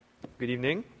Good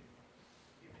evening.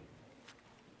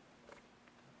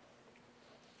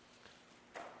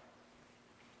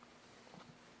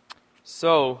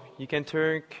 So, you can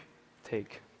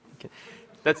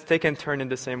let's take and turn in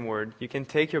the same word. You can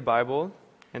take your Bible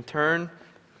and turn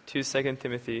to 2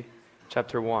 Timothy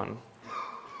chapter 1.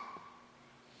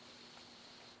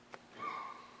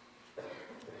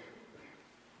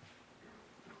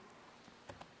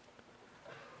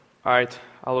 All right,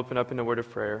 I'll open up in a word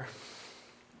of prayer.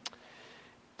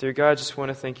 Dear God, I just want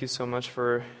to thank you so much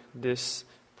for this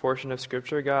portion of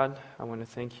Scripture, God. I want to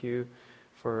thank you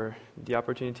for the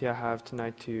opportunity I have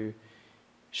tonight to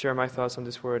share my thoughts on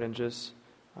this word and just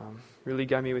really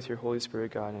guide me with your Holy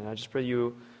Spirit, God. And I just pray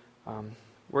you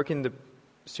work in the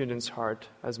student's heart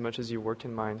as much as you worked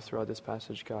in mine throughout this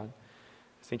passage, God.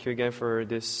 Thank you again for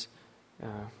this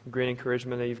great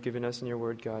encouragement that you've given us in your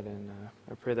word, God. And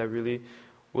I pray that really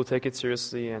we'll take it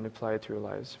seriously and apply it to our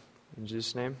lives. In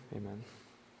Jesus' name, amen.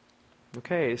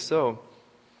 Okay, so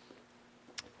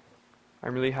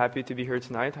I'm really happy to be here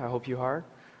tonight. I hope you are.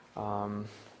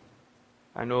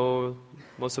 I know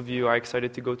most of you are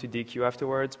excited to go to DQ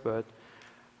afterwards, but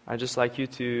I'd just like you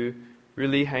to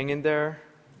really hang in there.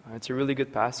 It's a really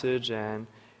good passage, and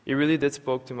it really did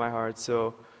speak to my heart.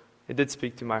 So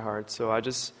I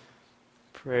just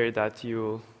pray that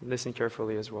you'll listen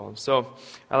carefully as well. So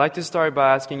I'd like to start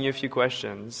by asking you a few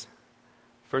questions.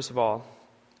 First of all,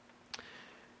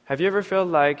 have you ever felt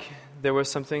like there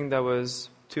was something that was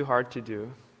too hard to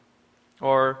do?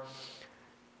 Or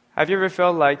have you ever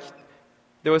felt like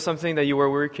there was something that you were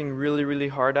working really, really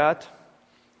hard at,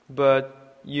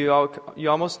 but you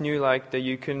almost knew like that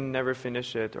you could never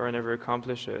finish it or never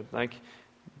accomplish it? Like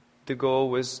the goal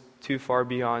was too far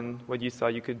beyond what you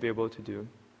thought you could be able to do.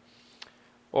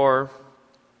 Or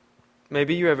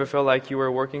maybe you ever felt like you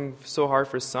were working so hard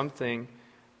for something,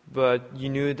 but you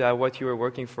knew that what you were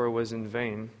working for was in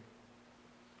vain.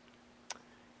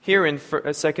 Here in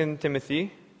 2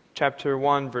 Timothy chapter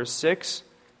 1, verse 6,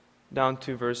 down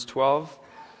to verse 12,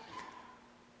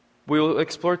 we will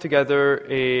explore together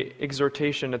an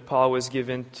exhortation that Paul was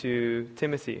given to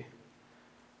Timothy.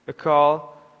 A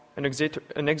call, an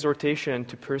exhortation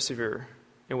to persevere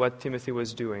in what Timothy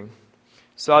was doing.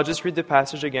 So I'll just read the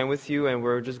passage again with you, and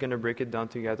we're just going to break it down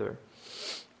together.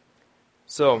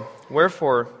 So,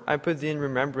 wherefore, I put thee in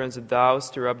remembrance that thou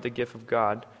stir up the gift of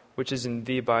God, which is in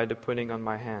thee by the putting on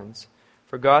my hands.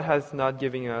 For God hath not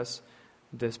given us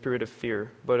the spirit of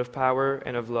fear, but of power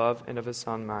and of love and of a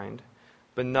sound mind.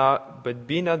 But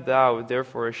be not thou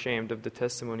therefore ashamed of the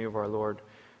testimony of our Lord,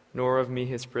 nor of me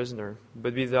his prisoner,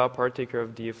 but be thou partaker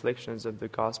of the afflictions of the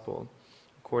gospel,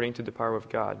 according to the power of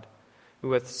God,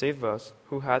 who hath saved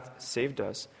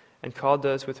us, and called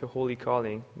us with a holy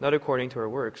calling, not according to our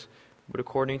works, but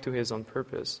according to his own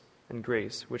purpose and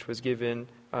grace, which was given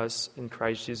us in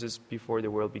Christ Jesus before the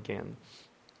world began.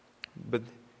 But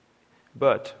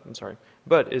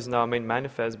is now made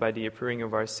manifest by the appearing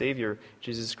of our Savior,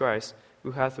 Jesus Christ,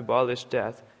 who hath abolished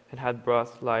death, and hath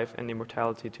brought life and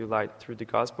immortality to light through the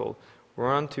gospel,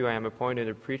 whereunto I am appointed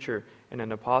a preacher and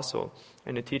an apostle,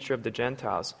 and a teacher of the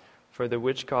Gentiles, for the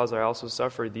which cause I also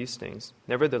suffer these things.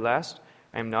 Nevertheless,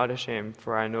 I am not ashamed,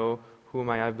 for I know whom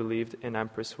I have believed, and am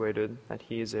persuaded that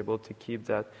he is able to keep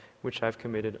that which I have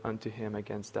committed unto him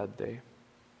against that day.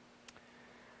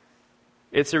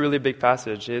 It's a really big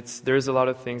passage. There's a lot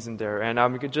of things in there, and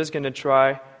I'm just going to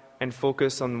try and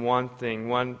focus on one thing,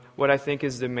 what I think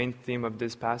is the main theme of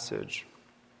this passage: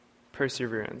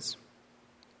 perseverance.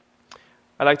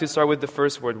 I'd like to start with the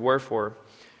first word, wherefore.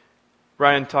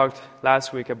 Ryan talked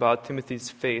last week about Timothy's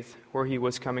faith, where he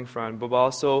was coming from, but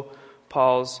also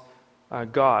Paul's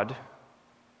God.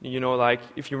 You know, like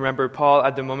if you remember, Paul,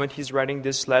 at the moment he's writing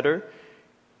this letter,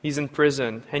 he's in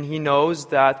prison, and he knows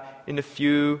that in a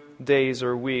few days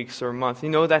or weeks or months, he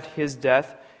knows that his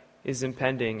death is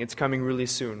impending. It's coming really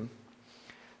soon.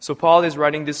 So Paul is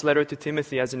writing this letter to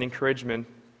Timothy as an encouragement.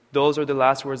 Those are the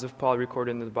last words of Paul recorded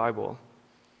in the Bible.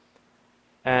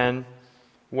 And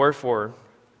wherefore,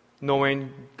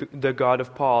 knowing the God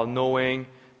of Paul, knowing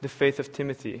the faith of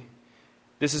Timothy,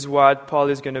 this is what Paul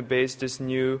is going to base this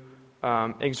new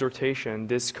exhortation,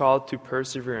 this call to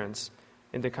perseverance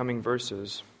in the coming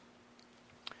verses.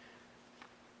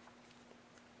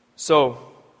 So,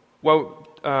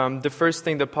 the first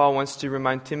thing that Paul wants to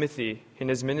remind Timothy in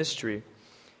his ministry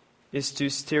is to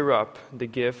stir up the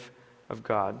gift of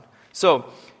God.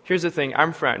 So, here's the thing,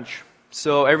 I'm French.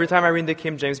 So every time I read the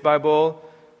King James Bible,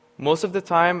 most of the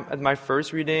time at my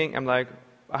first reading, I'm like,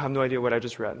 I have no idea what I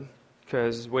just read,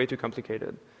 because it's way too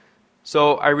complicated.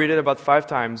 So I read it about 5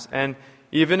 times, and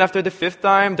even after the 5th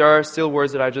time, there are still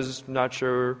words that I'm just not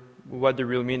sure what the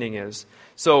real meaning is.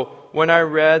 So when I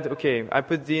read, okay, I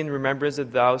put thee in remembrance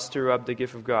that thou stir up the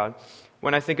gift of God.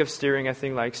 When I think of stirring, I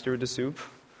think like stir the soup.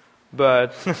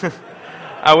 But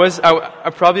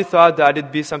I probably thought that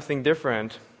it'd be something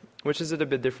different, which is a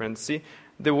bit different. See,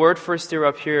 the word for stir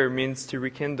up here means to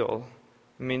rekindle.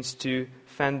 It means to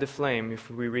fan the flame, if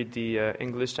we read the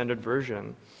English Standard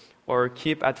Version, or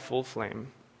keep at full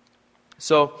flame.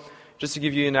 So, just to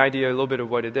give you an idea a little bit of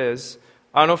what it is,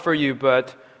 I don't know for you,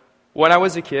 but when I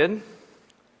was a kid,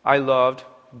 I loved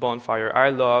bonfire. I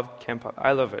loved camp.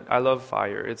 I love it. I love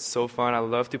fire. It's so fun. I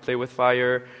love to play with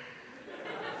fire.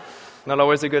 Not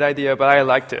always a good idea, but I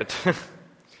liked it.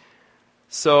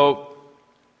 So,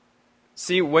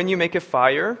 see, when you make a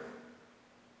fire,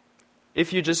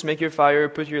 if you just make your fire,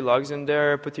 put your logs in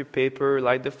there, put your paper,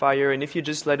 light the fire, and if you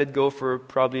just let it go for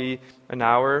probably an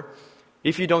hour,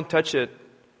 if you don't touch it,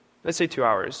 let's say 2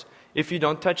 hours, if you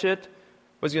don't touch it,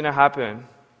 what's going to happen?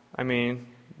 I mean,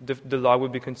 the log will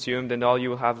be consumed and all you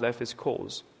will have left is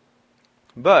coals.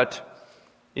 But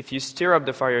if you stir up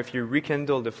the fire, if you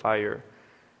rekindle the fire,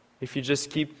 if you just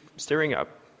keep stirring up,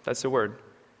 that's the word.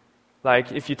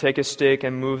 Like if you take a stick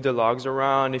and move the logs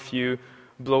around, if you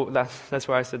blow, that's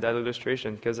why I said that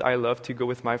illustration, because I love to go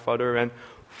with my father and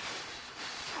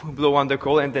blow on the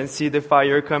coal and then see the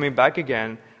fire coming back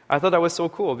again. I thought that was so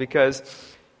cool because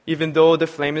even though the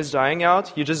flame is dying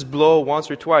out, you just blow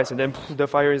once or twice and then the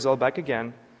fire is all back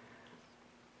again.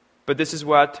 But this is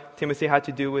what Timothy had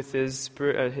to do with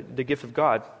the gift of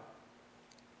God.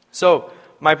 So,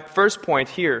 my first point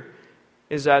here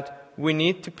is that we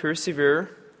need to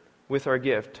persevere with our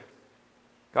gift.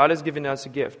 God has given us a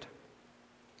gift.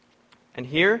 And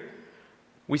here,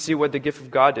 we see what the gift of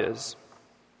God is.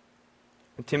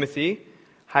 And Timothy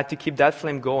had to keep that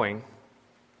flame going.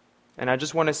 And I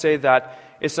just want to say that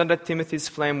it's not that Timothy's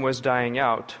flame was dying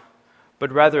out,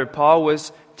 but rather Paul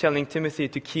was telling Timothy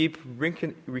to keep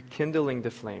rekindling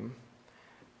the flame.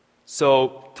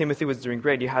 So Timothy was doing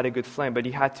great. He had a good flame, but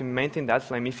he had to maintain that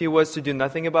flame. If he was to do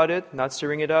nothing about it, not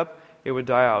stirring it up, it would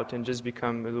die out and just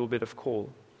become a little bit of coal.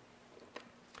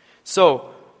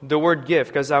 So, the word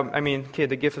gift, because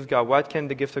the gift of God. What can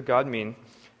the gift of God mean?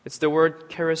 It's the word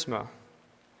charisma.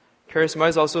 Charisma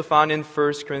is also found in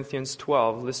 1 Corinthians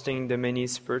 12, listing the many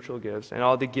spiritual gifts and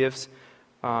all the gifts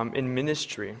in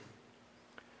ministry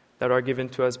that are given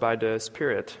to us by the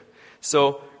Spirit.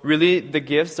 So, really, the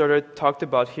gifts that are talked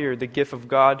about here, the gift of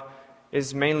God,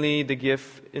 is mainly the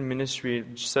gift in ministry,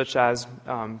 such as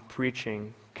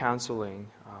preaching, counseling,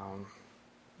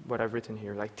 what I've written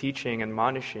here, like teaching,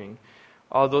 admonishing.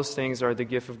 All those things are the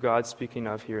gift of God speaking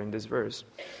of here in this verse.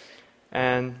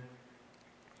 And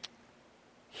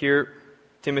here,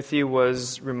 Timothy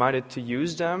was reminded to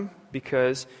use them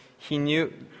because he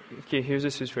knew... Okay, here's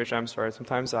the situation. I'm sorry.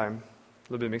 Sometimes I'm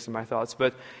a little bit mixing my thoughts.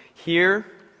 But here,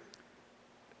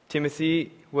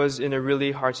 Timothy was in a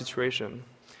really hard situation.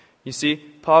 You see,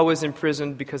 Paul was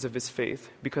imprisoned because of his faith,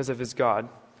 because of his God.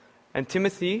 And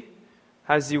Timothy,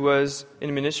 as he was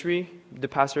in ministry, the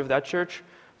pastor of that church,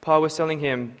 Paul was telling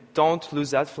him, don't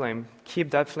lose that flame.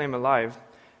 Keep that flame alive.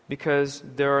 Because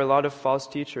there are a lot of false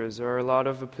teachers. There are a lot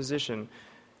of opposition.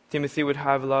 Timothy would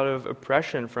have a lot of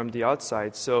oppression from the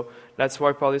outside. So that's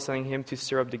why Paul is telling him to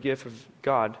stir up the gift of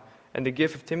God. And the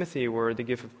gift of Timothy were the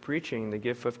gift of preaching, the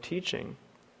gift of teaching.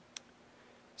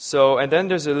 So, and then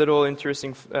there's a little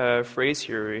interesting phrase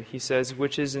here. He says,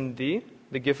 which is in thee,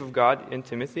 the gift of God in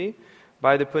Timothy,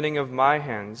 by the putting of my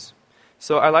hands.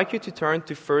 So I'd like you to turn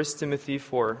to 1 Timothy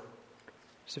 4,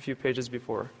 just a few pages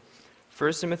before.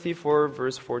 1 Timothy 4,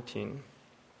 verse 14.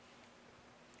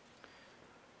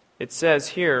 It says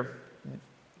here,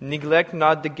 neglect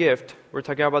not the gift. We're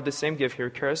talking about the same gift here,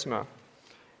 charisma.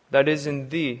 That is in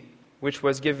thee, which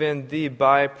was given thee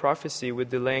by prophecy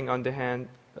with the laying of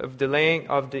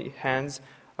the hands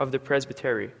of the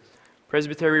presbytery.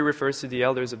 Presbytery refers to the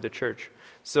elders of the church.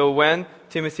 So when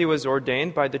Timothy was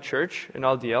ordained by the church and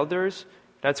all the elders,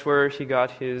 that's where he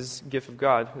got his gift of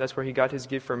God. That's where he got his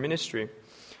gift for ministry.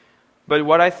 But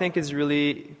what I think is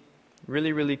really,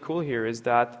 really, really cool here is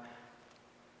that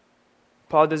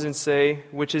Paul doesn't say,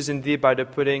 which is indeed by the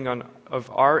putting on of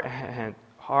our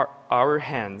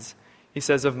hands. He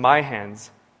says, of my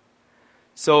hands.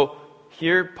 So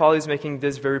here, Paul is making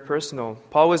this very personal.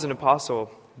 Paul was an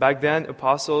apostle. Back then,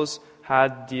 apostles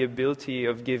had the ability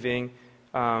of giving,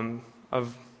 to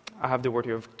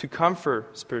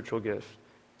comfort spiritual gift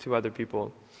to other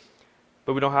people.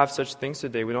 But we don't have such things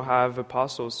today. We don't have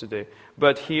apostles today.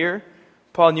 But here,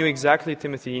 Paul knew exactly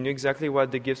Timothy. He knew exactly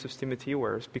what the gifts of Timothy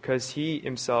were because he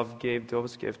himself gave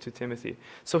those gifts to Timothy.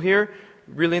 So here,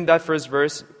 really in that first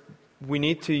verse, we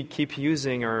need to keep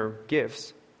using our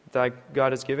gifts. that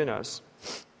God has given us.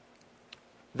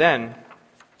 Then,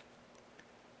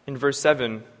 in verse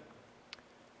 7,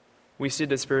 we see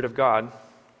the Spirit of God.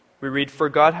 We read, "For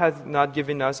God hath not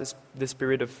given us the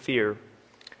spirit of fear."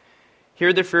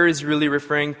 Here the fear is really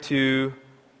referring to,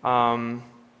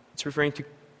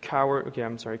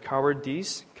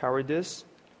 cowardice,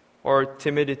 or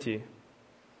timidity.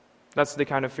 That's the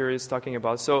kind of fear he's talking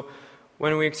about. So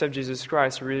when we accept Jesus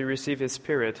Christ, we receive His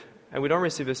Spirit. And we don't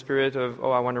receive a spirit of,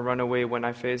 I want to run away when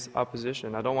I face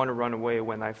opposition. I don't want to run away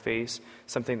when I face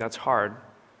something that's hard.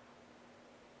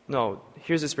 No,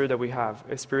 here's the spirit that we have,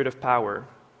 a spirit of power.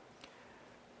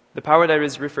 The power that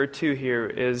is referred to here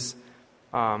is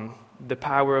the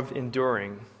power of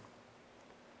enduring.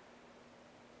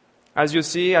 As you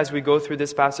see, as we go through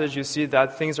this passage, you see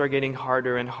that things are getting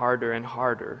harder and harder and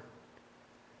harder.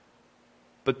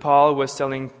 But Paul was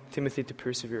telling Timothy to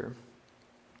persevere.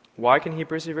 Why can he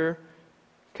persevere?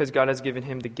 Because God has given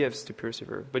him the gifts to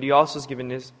persevere. But He also has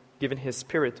given his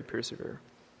Spirit to persevere.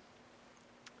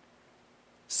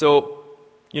 So,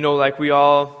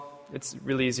 it's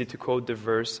really easy to quote the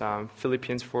verse,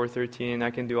 Philippians 4:13, "I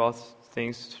can do all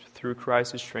things through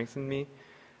Christ who strengthened me."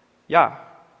 Yeah,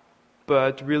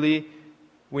 but really,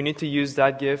 we need to use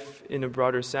that gift in a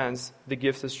broader sense, the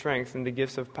gifts of strength and the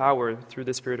gifts of power through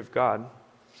the Spirit of God.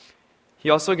 He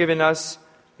also given us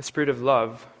the Spirit of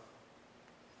love.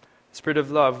 Spirit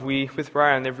of love. We, with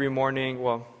Ryan, every morning,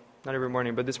 well, not every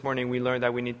morning, but this morning we learned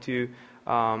that we need to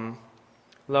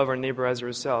love our neighbor as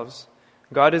ourselves.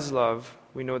 God is love.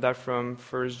 We know that from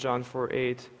 1 John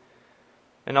 4:8.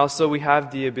 And also we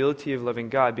have the ability of loving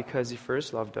God because He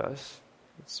first loved us.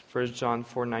 It's 1 John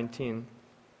 4:19.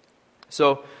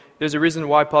 So there's a reason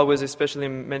why Paul was especially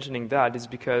mentioning that, is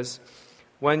because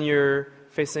when you're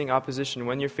facing opposition,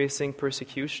 when you're facing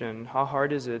persecution, how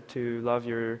hard is it to love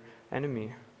your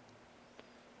enemy?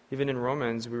 Even in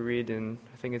Romans, we read in,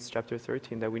 I think it's chapter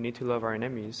 13, that we need to love our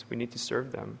enemies. We need to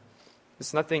serve them.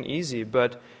 It's nothing easy,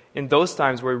 but in those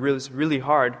times where it was really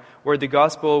hard, where the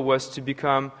gospel was to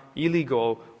become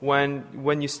illegal,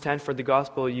 when you stand for the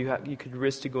gospel, you could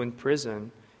risk to go in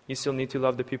prison. You still need to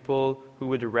love the people who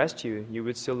would arrest you. You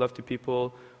would still love the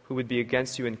people who would be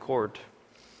against you in court.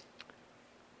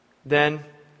 Then,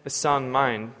 a sound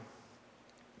mind.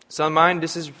 Sound mind,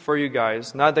 this is for you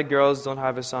guys. Not that girls don't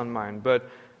have a sound mind, but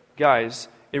guys,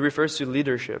 it refers to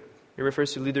leadership. It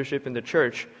refers to leadership in the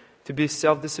church, to be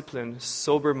self-disciplined,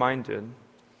 sober-minded.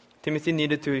 Timothy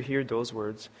needed to hear those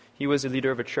words. He was a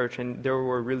leader of a church, and there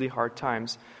were really hard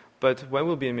times. But when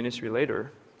we'll be in ministry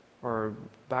later, or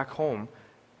back home,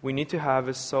 we need to have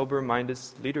a sober-minded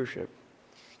leadership.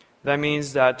 That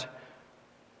means that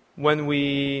when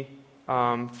we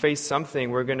face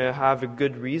something, we're going to have a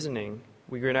good reasoning.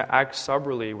 We're going to act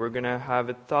soberly. We're going to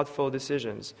have thoughtful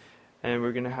decisions. And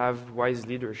we're going to have wise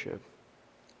leadership.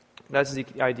 That's the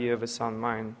idea of a sound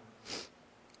mind.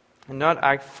 And not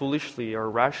act foolishly or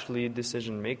rashly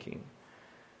decision-making.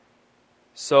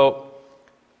 So,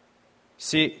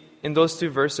 see, in those two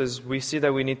verses, we see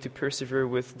that we need to persevere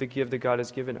with the gift that God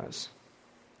has given us.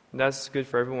 And that's good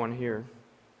for everyone here.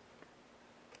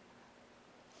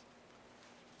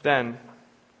 Then,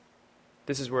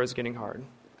 this is where it's getting hard.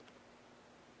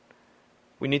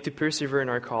 We need to persevere in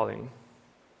our calling.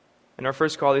 And our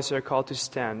first call is our call to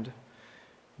stand.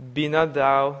 Be not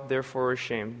thou therefore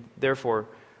ashamed. Therefore,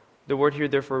 the word here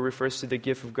therefore refers to the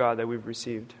gift of God that we've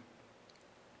received.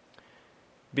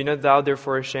 Be not thou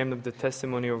therefore ashamed of the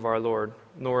testimony of our Lord,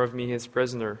 nor of me his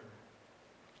prisoner.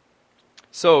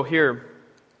 So here,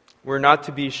 we're not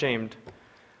to be ashamed.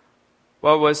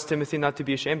 What was Timothy not to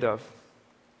be ashamed of?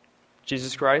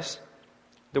 Jesus Christ,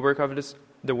 the work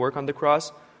on the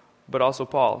cross, but also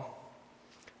Paul.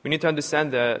 We need to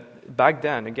understand that back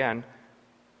then, again,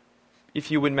 if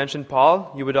you would mention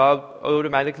Paul, you would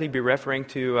automatically be referring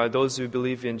to those who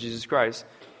believe in Jesus Christ.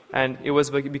 And it was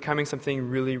becoming something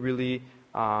really, really,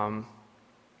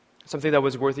 something that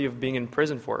was worthy of being in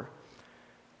prison for.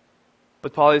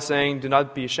 But Paul is saying, do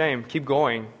not be ashamed. Keep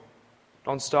going.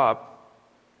 Don't stop.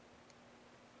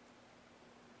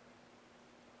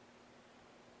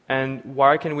 And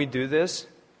why can we do this?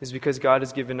 Is because God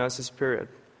has given us a spirit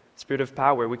of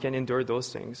power. We can endure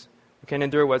those things. We can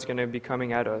endure what's going to be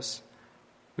coming at us.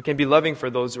 We can be loving for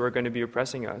those who are going to be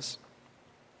oppressing us.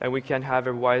 And we can have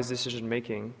a wise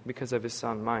decision-making because of his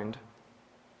sound mind.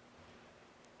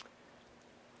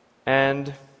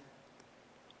 And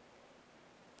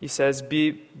he says,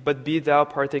 But be thou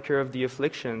partaker of the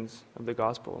afflictions of the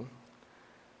gospel.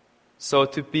 So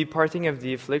to be partaking of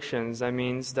the afflictions, that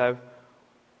means that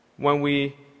when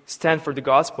we stand for the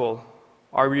gospel,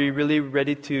 are we really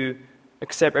ready to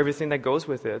accept everything that goes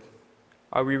with it?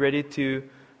 Are we ready to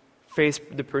face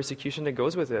the persecution that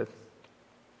goes with it.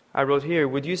 I wrote here,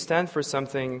 would you stand for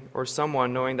something or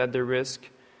someone knowing that the risk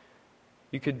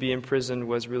you could be imprisoned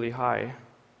was really high?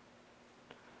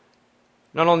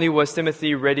 Not only was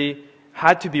Timothy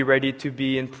had to be ready to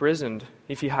be imprisoned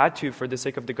if he had to for the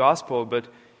sake of the gospel, but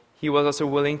he was also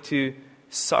willing to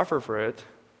suffer for it.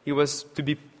 He was to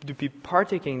be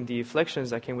partaking the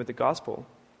afflictions that came with the gospel.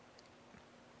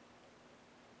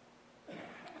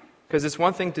 Because it's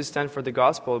one thing to stand for the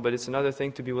gospel, but it's another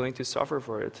thing to be willing to suffer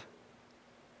for it.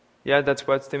 Yeah, that's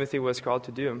what Timothy was called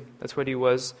to do. That's what he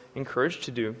was encouraged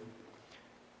to do.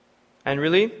 And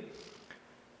really,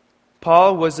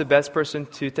 Paul was the best person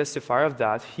to testify of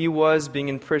that. He was being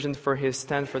imprisoned for his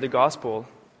stand for the gospel.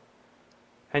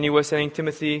 And he was saying,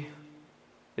 Timothy,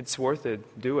 it's worth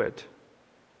it. Do it.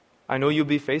 I know you'll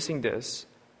be facing this,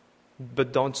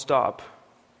 but don't stop.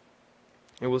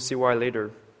 And we'll see why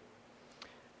later.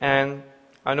 And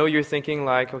I know you're thinking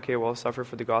like, okay, well, suffer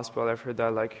for the gospel. I've heard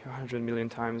that like 100 million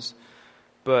times.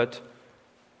 But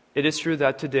it is true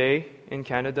that today in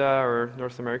Canada or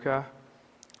North America,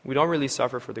 we don't really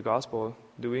suffer for the gospel,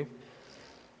 do we?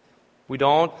 We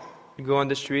don't go on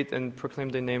the street and proclaim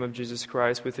the name of Jesus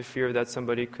Christ with the fear that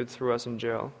somebody could throw us in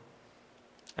jail.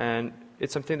 And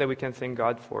it's something that we can thank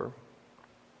God for.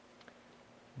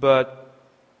 But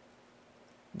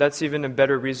that's even a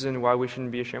better reason why we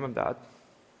shouldn't be ashamed of that.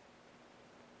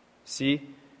 See,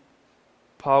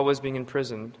 Paul was being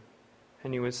imprisoned,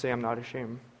 and he would say, I'm not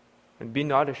ashamed. And be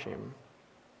not ashamed.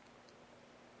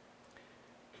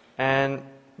 And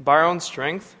by our own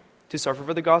strength, to suffer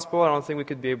for the gospel, I don't think we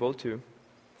could be able to.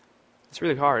 It's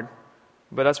really hard.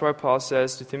 But that's why Paul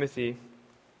says to Timothy,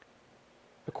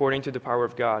 according to the power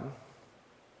of God.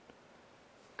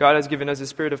 God has given us a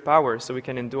spirit of power so we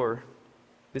can endure.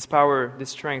 This power,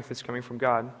 this strength is coming from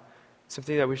God. It's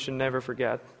something that we should never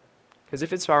forget. Because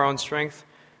if it's our own strength,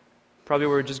 probably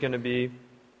we're just going to be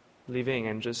leaving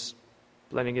and just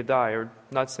letting it die or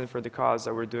not stand for the cause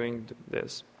that we're doing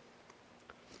this.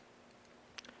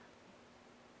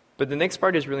 But the next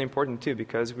part is really important too,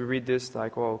 because we read this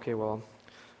like,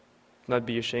 not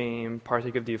be ashamed,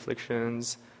 partake of the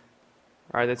afflictions.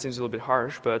 All right, that seems a little bit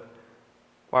harsh, but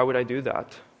why would I do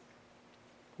that?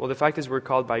 Well, the fact is we're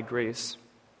called by grace.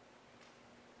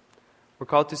 We're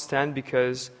called to stand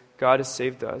because God has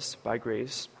saved us by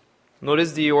grace.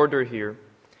 Notice the order here.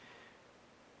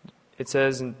 It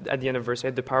says at the end of verse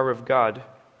 8, the power of God,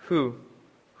 who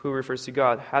refers to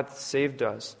God, hath saved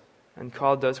us and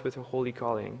called us with a holy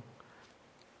calling.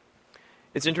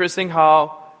 It's interesting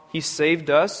how He saved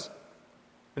us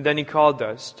and then He called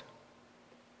us.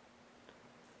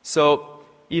 So,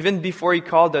 even before He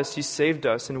called us, He saved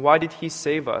us. And why did He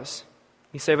save us?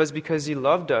 He saved us because He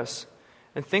loved us.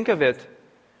 And think of it.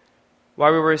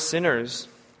 While we were sinners,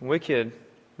 wicked,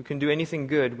 we couldn't do anything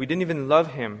good, we didn't even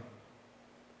love Him.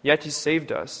 Yet He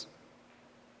saved us.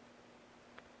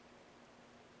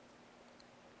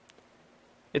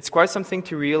 It's quite something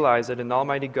to realize that an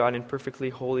almighty God and perfectly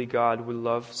holy God would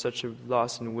love such a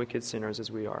lost and wicked sinners as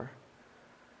we are.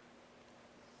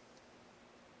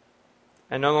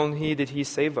 And not only did He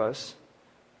save us,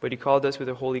 but He called us with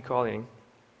a holy calling.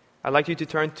 I'd like you to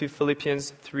turn to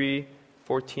Philippians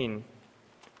 3:14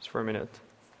 just for a minute.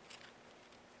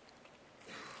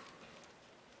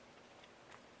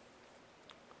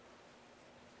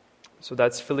 So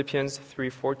that's Philippians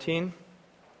 3:14.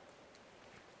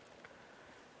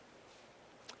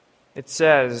 It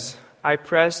says, I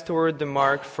press toward the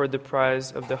mark for the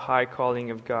prize of the high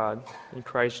calling of God in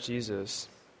Christ Jesus.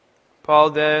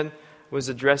 Paul then was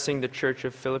addressing the church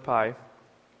of Philippi.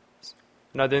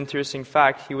 Another interesting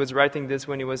fact, he was writing this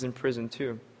when he was in prison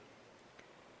too.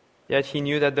 Yet he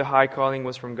knew that the high calling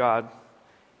was from God.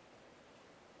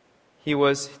 He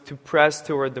was to press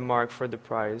toward the mark for the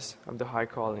prize of the high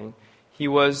calling. He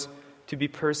was to be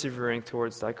persevering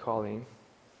towards that calling.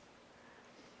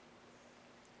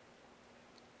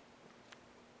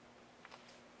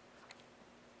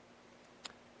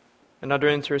 Another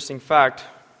interesting fact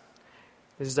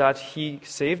is that He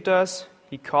saved us,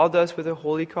 He called us with a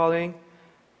holy calling,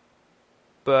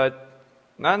 but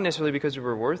not necessarily because we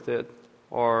were worth it,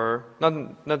 or not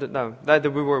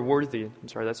that we were worthy. I'm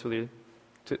sorry, that's really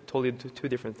totally two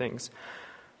different things.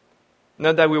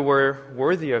 Not that we were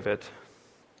worthy of it.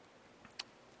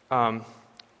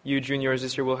 You juniors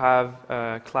this year will have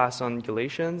a class on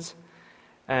Galatians,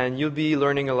 and you'll be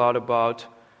learning a lot about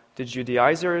the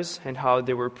Judaizers and how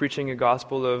they were preaching a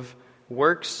gospel of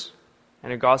works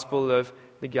and a gospel of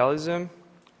legalism.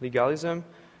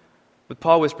 But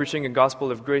Paul was preaching a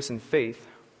gospel of grace and faith.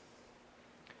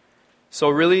 So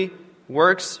really,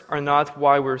 works are not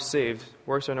why we're saved.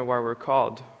 Works are not why we're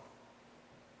called.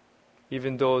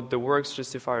 even though the works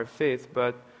justify our faith,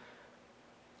 but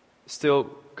still,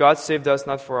 God saved us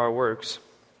not for our works.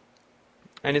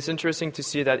 And it's interesting to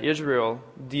see that Israel,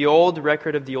 the old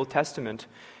record of the Old Testament,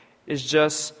 is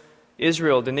just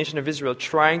Israel, the nation of Israel,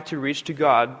 trying to reach to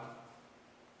God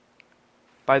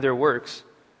by their works.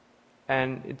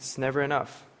 And it's never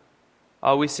enough.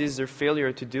 All we see is their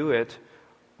failure to do it,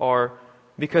 or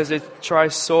because they try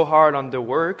so hard on the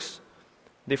works,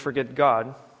 they forget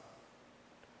God.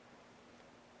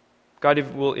 God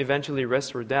will eventually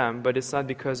restore them, but it's not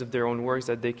because of their own works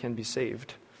that they can be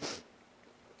saved.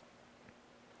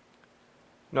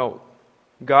 No,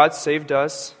 God saved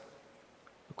us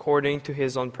according to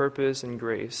His own purpose and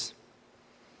grace.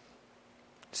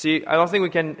 See, I don't think we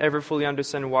can ever fully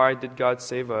understand why did God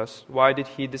save us. Why did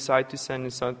He decide to send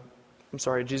His Son,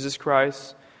 Jesus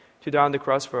Christ, to die on the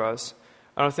cross for us?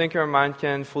 I don't think our mind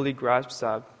can fully grasp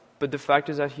that. But the fact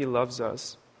is that He loves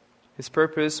us. His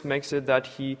purpose makes it that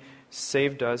He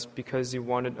saved us because He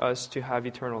wanted us to have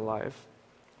eternal life.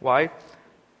 Why?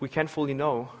 We can't fully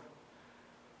know.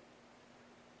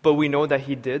 But we know that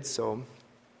He did so.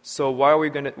 So what are we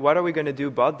going to do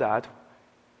about that?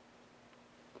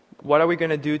 What are we going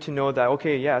to do to know that,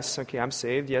 okay, I'm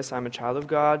saved, yes, I'm a child of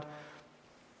God.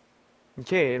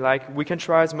 Okay, we can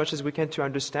try as much as we can to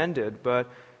understand it, but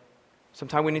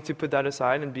sometimes we need to put that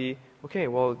aside and be, okay,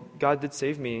 well, God did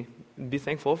save me, and be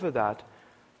thankful for that.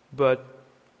 But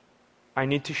I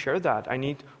need to share that.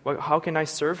 How can I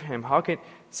serve Him?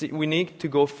 We need to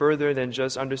go further than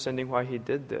just understanding why He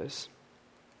did this.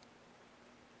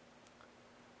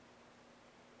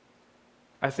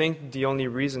 I think the only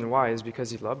reason why is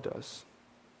because He loved us.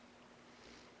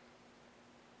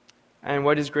 And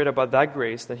what is great about that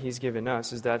grace that He's given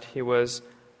us is that the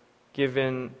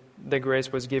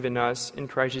grace was given us in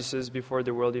Christ Jesus before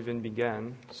the world even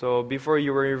began. So before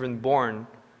you were even born,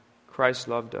 Christ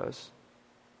loved us.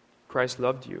 Christ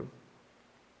loved you.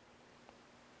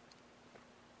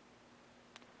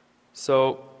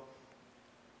 So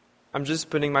I'm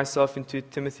just putting myself into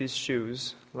Timothy's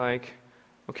shoes.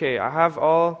 Okay, I have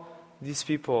all these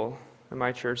people in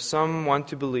my church. Some want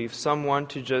to believe. Some want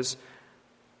to just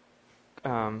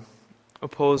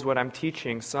oppose what I'm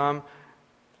teaching. Some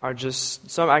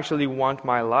actually want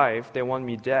my life. They want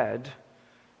me dead.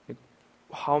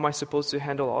 How am I supposed to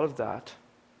handle all of that?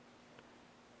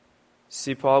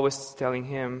 See, Paul was telling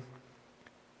him,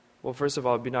 well, first of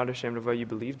all, be not ashamed of what you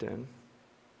believed in.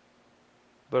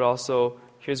 But also,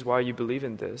 here's why you believe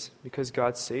in this. Because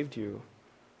God saved you.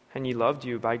 And He loved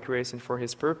you by grace and for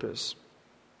His purpose.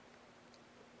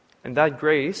 And that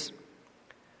grace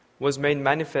was made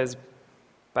manifest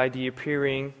by the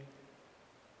appearing,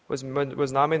 was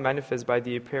not made manifest by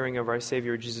the appearing of our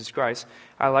Savior Jesus Christ.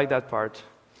 I like that part.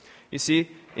 You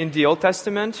see, in the Old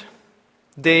Testament,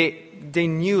 they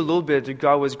knew a little bit that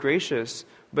God was gracious,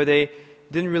 but they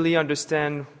didn't really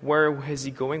understand where is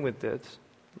He going with it.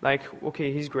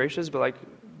 Okay, He's gracious, but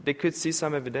they could see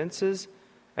some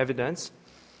evidence.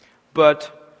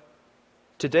 But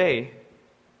today,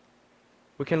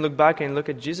 we can look back and look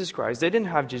at Jesus Christ. They didn't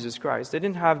have Jesus Christ. They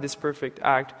didn't have this perfect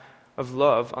act of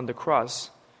love on the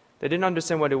cross. They didn't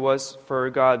understand what it was for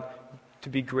God to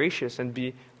be gracious and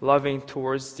be loving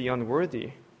towards the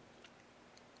unworthy.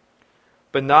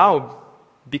 But now,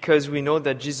 because we know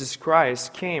that Jesus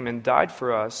Christ came and died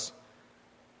for us,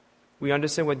 we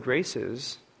understand what grace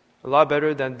is a lot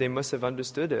better than they must have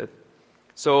understood it.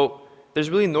 So there's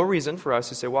really no reason for us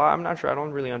to say, well, I'm not sure, I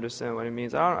don't really understand what it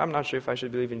means. I'm not sure if I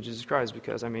should believe in Jesus Christ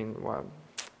because, I don't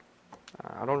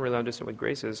really understand what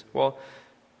grace is. Well,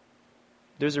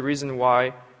 there's a reason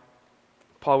why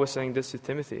Paul was saying this to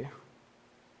Timothy.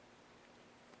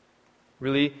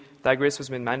 Really, that grace was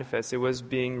made manifest. It was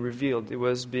being revealed. It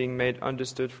was being made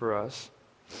understood for us.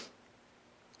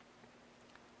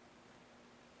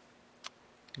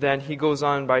 Then he goes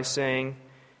on by saying,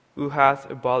 who hath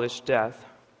abolished death.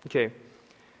 Okay.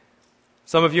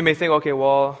 Some of you may think, okay,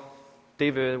 well,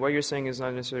 David, what you're saying is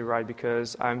not necessarily right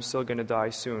because I'm still going to die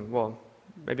soon. Well,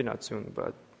 maybe not soon,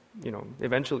 but,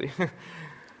 eventually.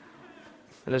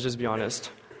 Let's just be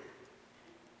honest.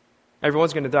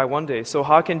 Everyone's going to die one day. So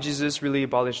how can Jesus really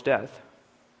abolish death?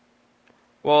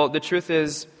 Well, the truth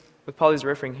is, what Paul is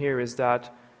referring here is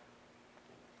that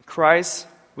Christ,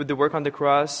 with the work on the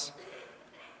cross,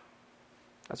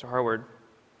 that's a hard word,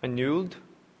 annulled?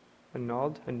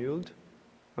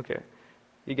 Okay,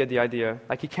 you get the idea.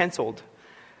 He canceled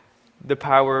the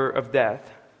power of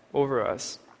death over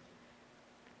us.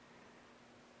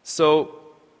 So,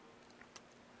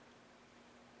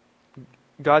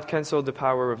 God canceled the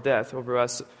power of death over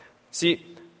us. See,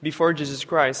 before Jesus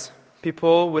Christ,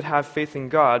 people would have faith in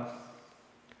God,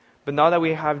 But now that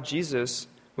we have Jesus,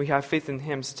 we have faith in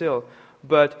him still.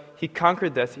 But he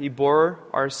conquered death. He bore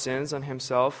our sins on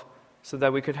himself so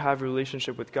that we could have a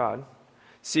relationship with God.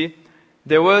 See,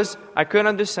 I couldn't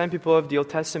understand people of the Old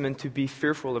Testament to be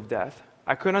fearful of death.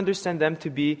 I couldn't understand them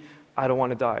to be, I don't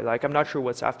want to die. Like, I'm not sure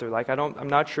what's after. Like, I'm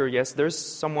not sure. Yes, there's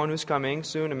someone who's coming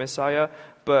soon, a Messiah,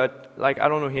 but like, I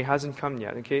don't know, he hasn't come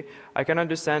yet, okay? I can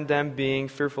understand them being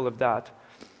fearful of that.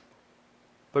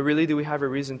 But really, do we have a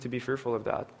reason to be fearful of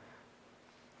that?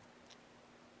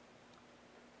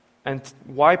 And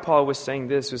why Paul was saying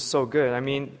this was so good. I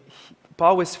mean,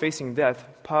 Paul was facing death.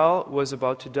 Paul was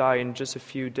about to die in just a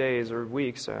few days or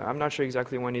weeks. I'm not sure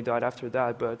exactly when he died after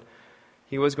that, but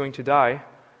he was going to die.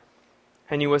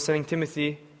 And he was telling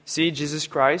Timothy, see, Jesus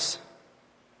Christ,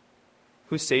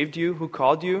 who saved you, who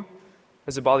called you,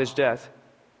 has abolished death.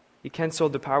 He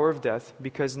canceled the power of death,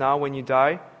 because now when you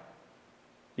die,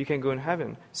 you can go in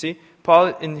heaven. See, Paul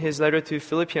in his letter to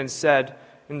Philippians said,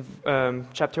 in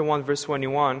chapter 1, verse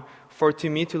 21, for to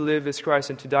me to live is Christ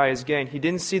and to die is gain. He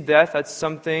didn't see death as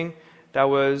something that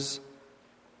was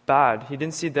bad. He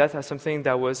didn't see death as something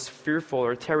that was fearful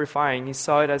or terrifying. He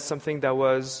saw it as something that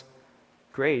was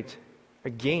great, a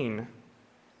gain.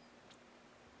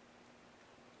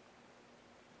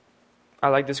 I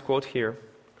like this quote here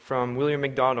from William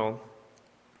MacDonald.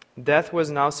 Death was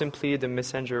now simply the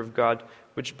messenger of God,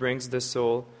 which brings the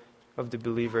soul of the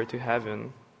believer to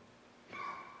heaven.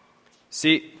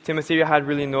 See, Timothy had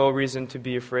really no reason to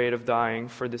be afraid of dying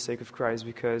for the sake of Christ,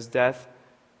 because death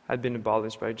had been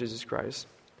abolished by Jesus Christ.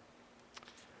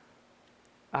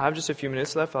 I have just a few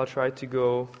minutes left. I'll try to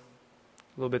go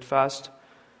a little bit fast.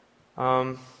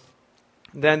 Then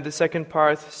the second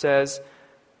part says,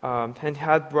 and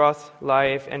had brought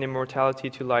life and immortality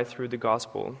to light through the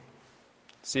gospel.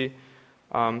 See,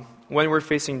 when we're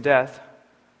facing death,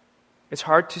 it's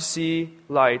hard to see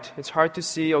light. It's hard to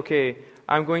see, okay,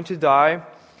 I'm going to die,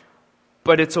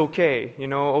 but it's okay.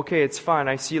 Okay, it's fine.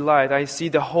 I see light. I see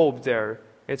the hope there.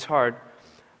 It's hard.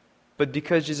 But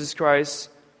because Jesus Christ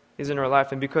is in our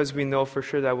life, and because we know for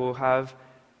sure that we'll have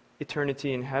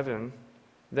eternity in heaven,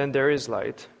 then there is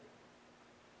light.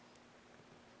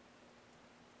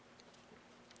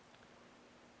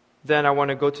 Then I want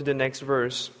to go to the next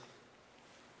verse.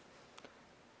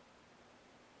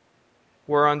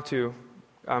 Whereunto,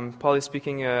 Paul is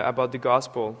speaking about the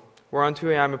gospel. Whereunto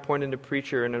I am appointed a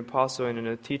preacher and an apostle and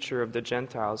a teacher of the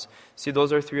Gentiles. See,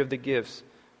 those are three of the gifts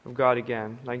of God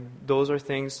again. Like, those are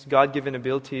things, God-given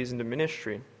abilities in the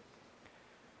ministry.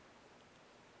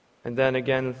 And then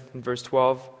again in verse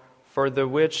 12, for the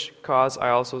which cause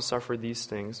I also suffer these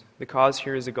things. The cause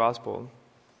here is the gospel.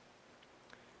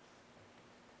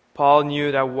 Paul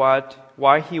knew that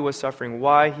why he was suffering,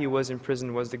 why he was in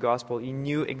prison was the gospel. He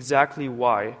knew exactly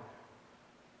why.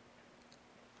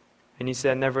 And he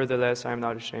said, nevertheless, I am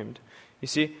not ashamed. You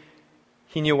see,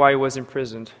 he knew why he was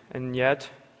imprisoned, and yet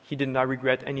he did not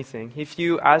regret anything. If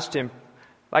you asked him,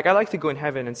 like, I like to go in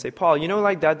heaven and say, Paul,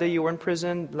 like that day you were in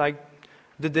prison, like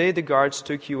the day the guards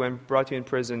took you and brought you in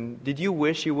prison, did you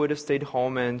wish you would have stayed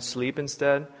home and sleep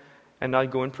instead and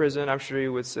not go in prison? I'm sure he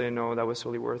would say, no, that was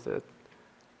totally worth it.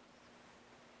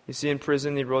 You see, in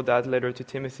prison, he wrote that letter to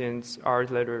Timothy, and it's our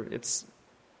letter.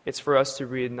 It's for us to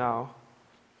read now.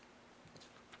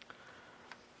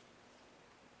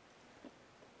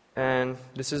 And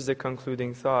this is the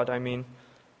concluding thought.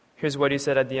 Here's what he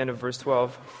said at the end of verse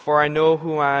 12. For I know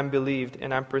whom I am believed,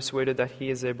 and I am persuaded that he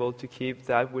is able to keep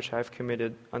that which I have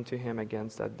committed unto him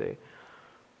against that day.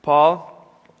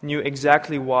 Paul knew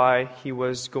exactly why he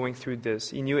was going through this.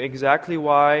 He knew exactly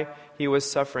why he was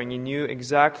suffering. He knew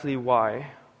exactly why.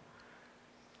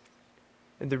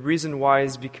 And the reason why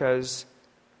is because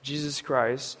Jesus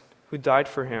Christ, who died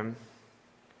for him,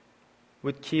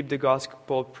 would keep the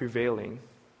gospel prevailing.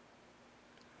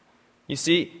 You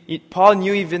see, Paul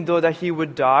knew even though that he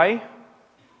would die,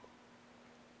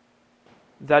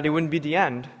 that it wouldn't be the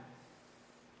end.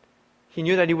 He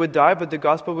knew that he would die, but the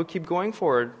gospel would keep going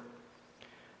forward.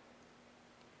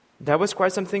 That was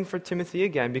quite something for Timothy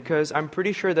again, because I'm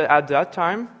pretty sure that at that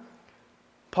time,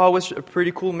 Paul was a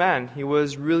pretty cool man. He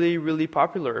was really, really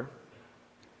popular.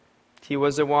 He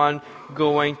was the one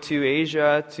going to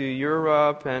Asia, to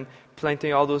Europe, and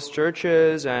planting all those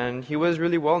churches, and he was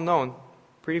really well known.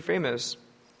 Pretty famous.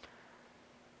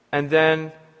 And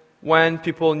then when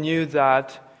people knew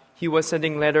that he was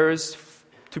sending letters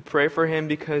to pray for him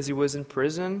because he was in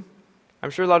prison,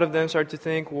 I'm sure a lot of them started to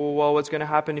think, well, what's going to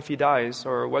happen if he dies?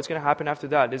 Or what's going to happen after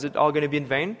that? Is it all going to be in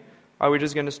vain? Are we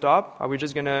just going to stop? Are we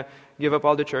just going to give up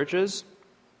all the churches?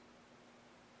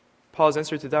 Paul's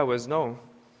answer to that was no.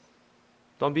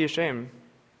 Don't be ashamed.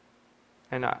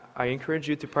 And I encourage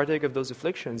you to partake of those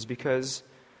afflictions, because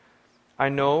I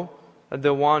know that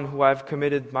the one who I've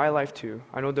committed my life to,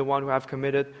 I know the one who I've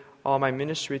committed all my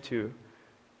ministry to,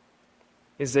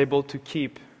 is able to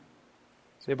keep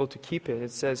it.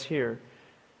 It says here,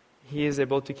 he is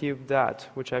able to keep that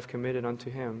which I've committed unto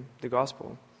him, the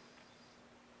gospel.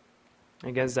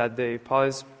 Against that day, Paul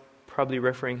is probably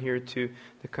referring here to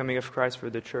the coming of Christ for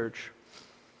the church.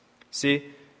 See,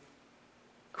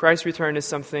 Christ's return is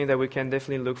something that we can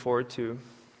definitely look forward to.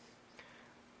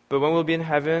 But when we'll be in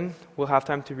heaven, we'll have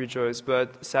time to rejoice.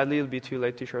 But sadly, it'll be too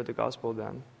late to share the gospel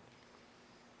then.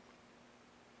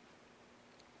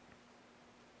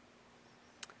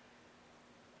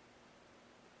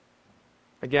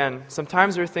 Again,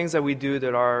 sometimes there are things that we do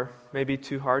that are maybe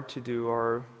too hard to do,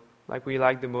 or like we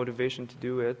lack the motivation to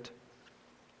do it.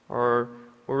 Or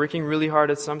we're working really hard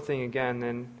at something again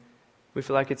and we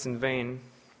feel like it's in vain.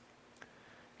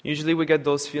 Usually we get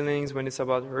those feelings when it's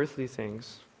about earthly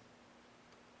things.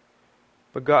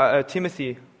 But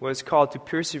Timothy was called to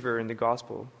persevere in the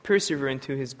gospel, persevere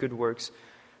into his good works,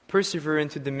 persevere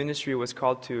into the ministry he was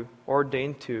called to,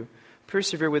 ordained to,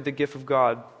 persevere with the gift of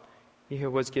God he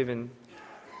was given,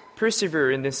 persevere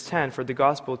in this stand for the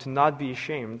gospel, to not be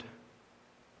ashamed.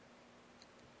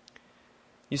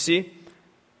 You see,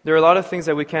 there are a lot of things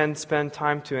that we can spend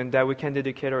time to and that we can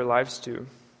dedicate our lives to.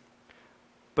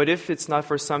 But if it's not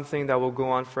for something that will go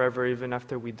on forever even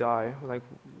after we die, like,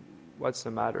 what's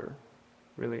the matter,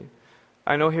 really?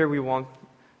 I know here we won't,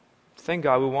 thank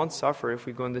God, we won't suffer if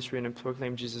we go in the street and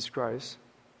proclaim Jesus Christ.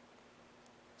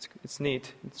 It's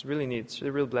neat. It's really neat. It's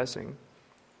a real blessing.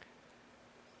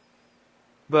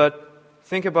 But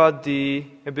think about the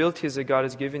abilities that God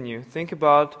has given you. Think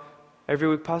about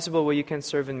every possible way you can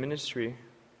serve in ministry,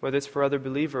 whether it's for other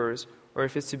believers or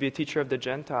if it's to be a teacher of the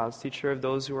Gentiles, teacher of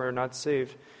those who are not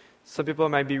saved. Some people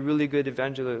might be really good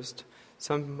evangelists.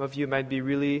 Some of you might be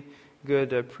really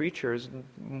good preachers.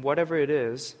 Whatever it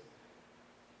is,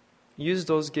 use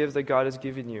those gifts that God has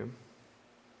given you.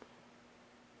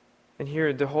 And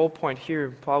here, the whole point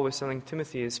here, Paul was telling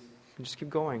Timothy is just keep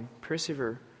going,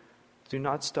 persevere, do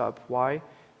not stop. Why?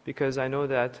 Because I know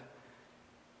that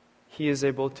he is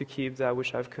able to keep that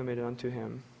which I've committed unto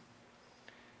him.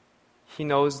 He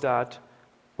knows that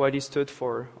what he stood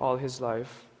for all his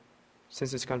life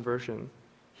since his conversion.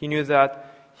 He knew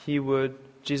that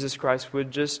Jesus Christ would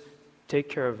just take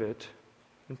care of it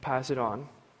and pass it on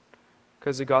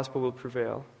because the gospel will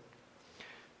prevail.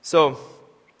 So,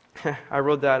 I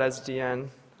wrote that as the end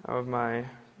of my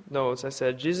notes. I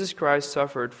said, Jesus Christ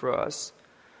suffered for us.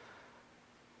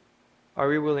 Are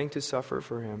we willing to suffer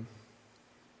for him?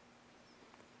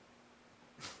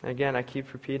 Again, I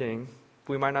keep repeating,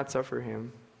 we might not suffer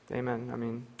him. Amen. I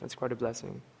mean, that's quite a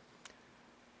blessing.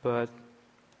 But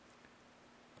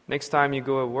next time you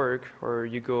go at work or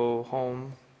you go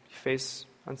home, you face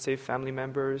unsafe family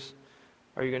members,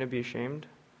 are you going to be ashamed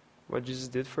what Jesus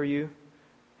did for you?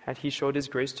 Had he showed his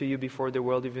grace to you before the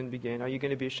world even began, are you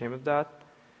going to be ashamed of that?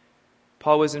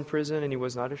 Paul was in prison and he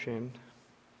was not ashamed.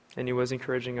 And he was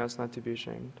encouraging us not to be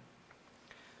ashamed.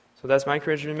 So that's my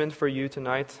encouragement for you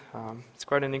tonight. It's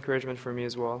quite an encouragement for me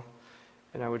as well.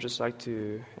 And I would just like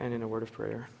to end in a word of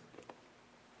prayer.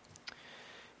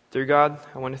 Dear God,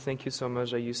 I want to thank you so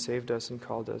much that you saved us and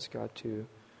called us, God, to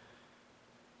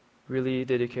really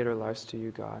dedicate our lives to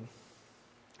you, God.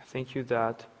 I thank you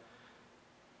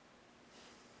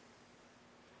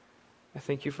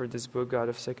for this book, God,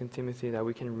 of 2 Timothy that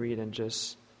we can read and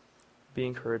just be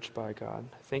encouraged by, God.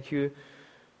 I thank you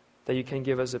that you can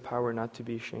give us the power not to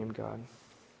be ashamed, God.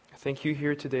 I thank you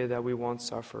here today that we won't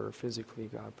suffer physically,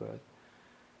 God, but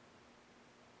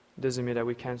it doesn't mean that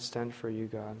we can't stand for you,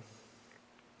 God.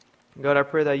 God, I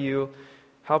pray that you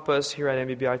help us here at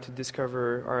MBBI to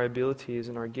discover our abilities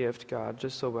and our gift, God,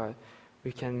 just so that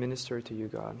we can minister to you,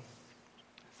 God.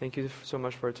 Thank you so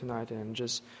much for tonight, and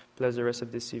just bless the rest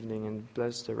of this evening and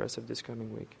bless the rest of this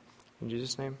coming week. In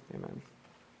Jesus' name, amen.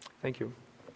 Thank you.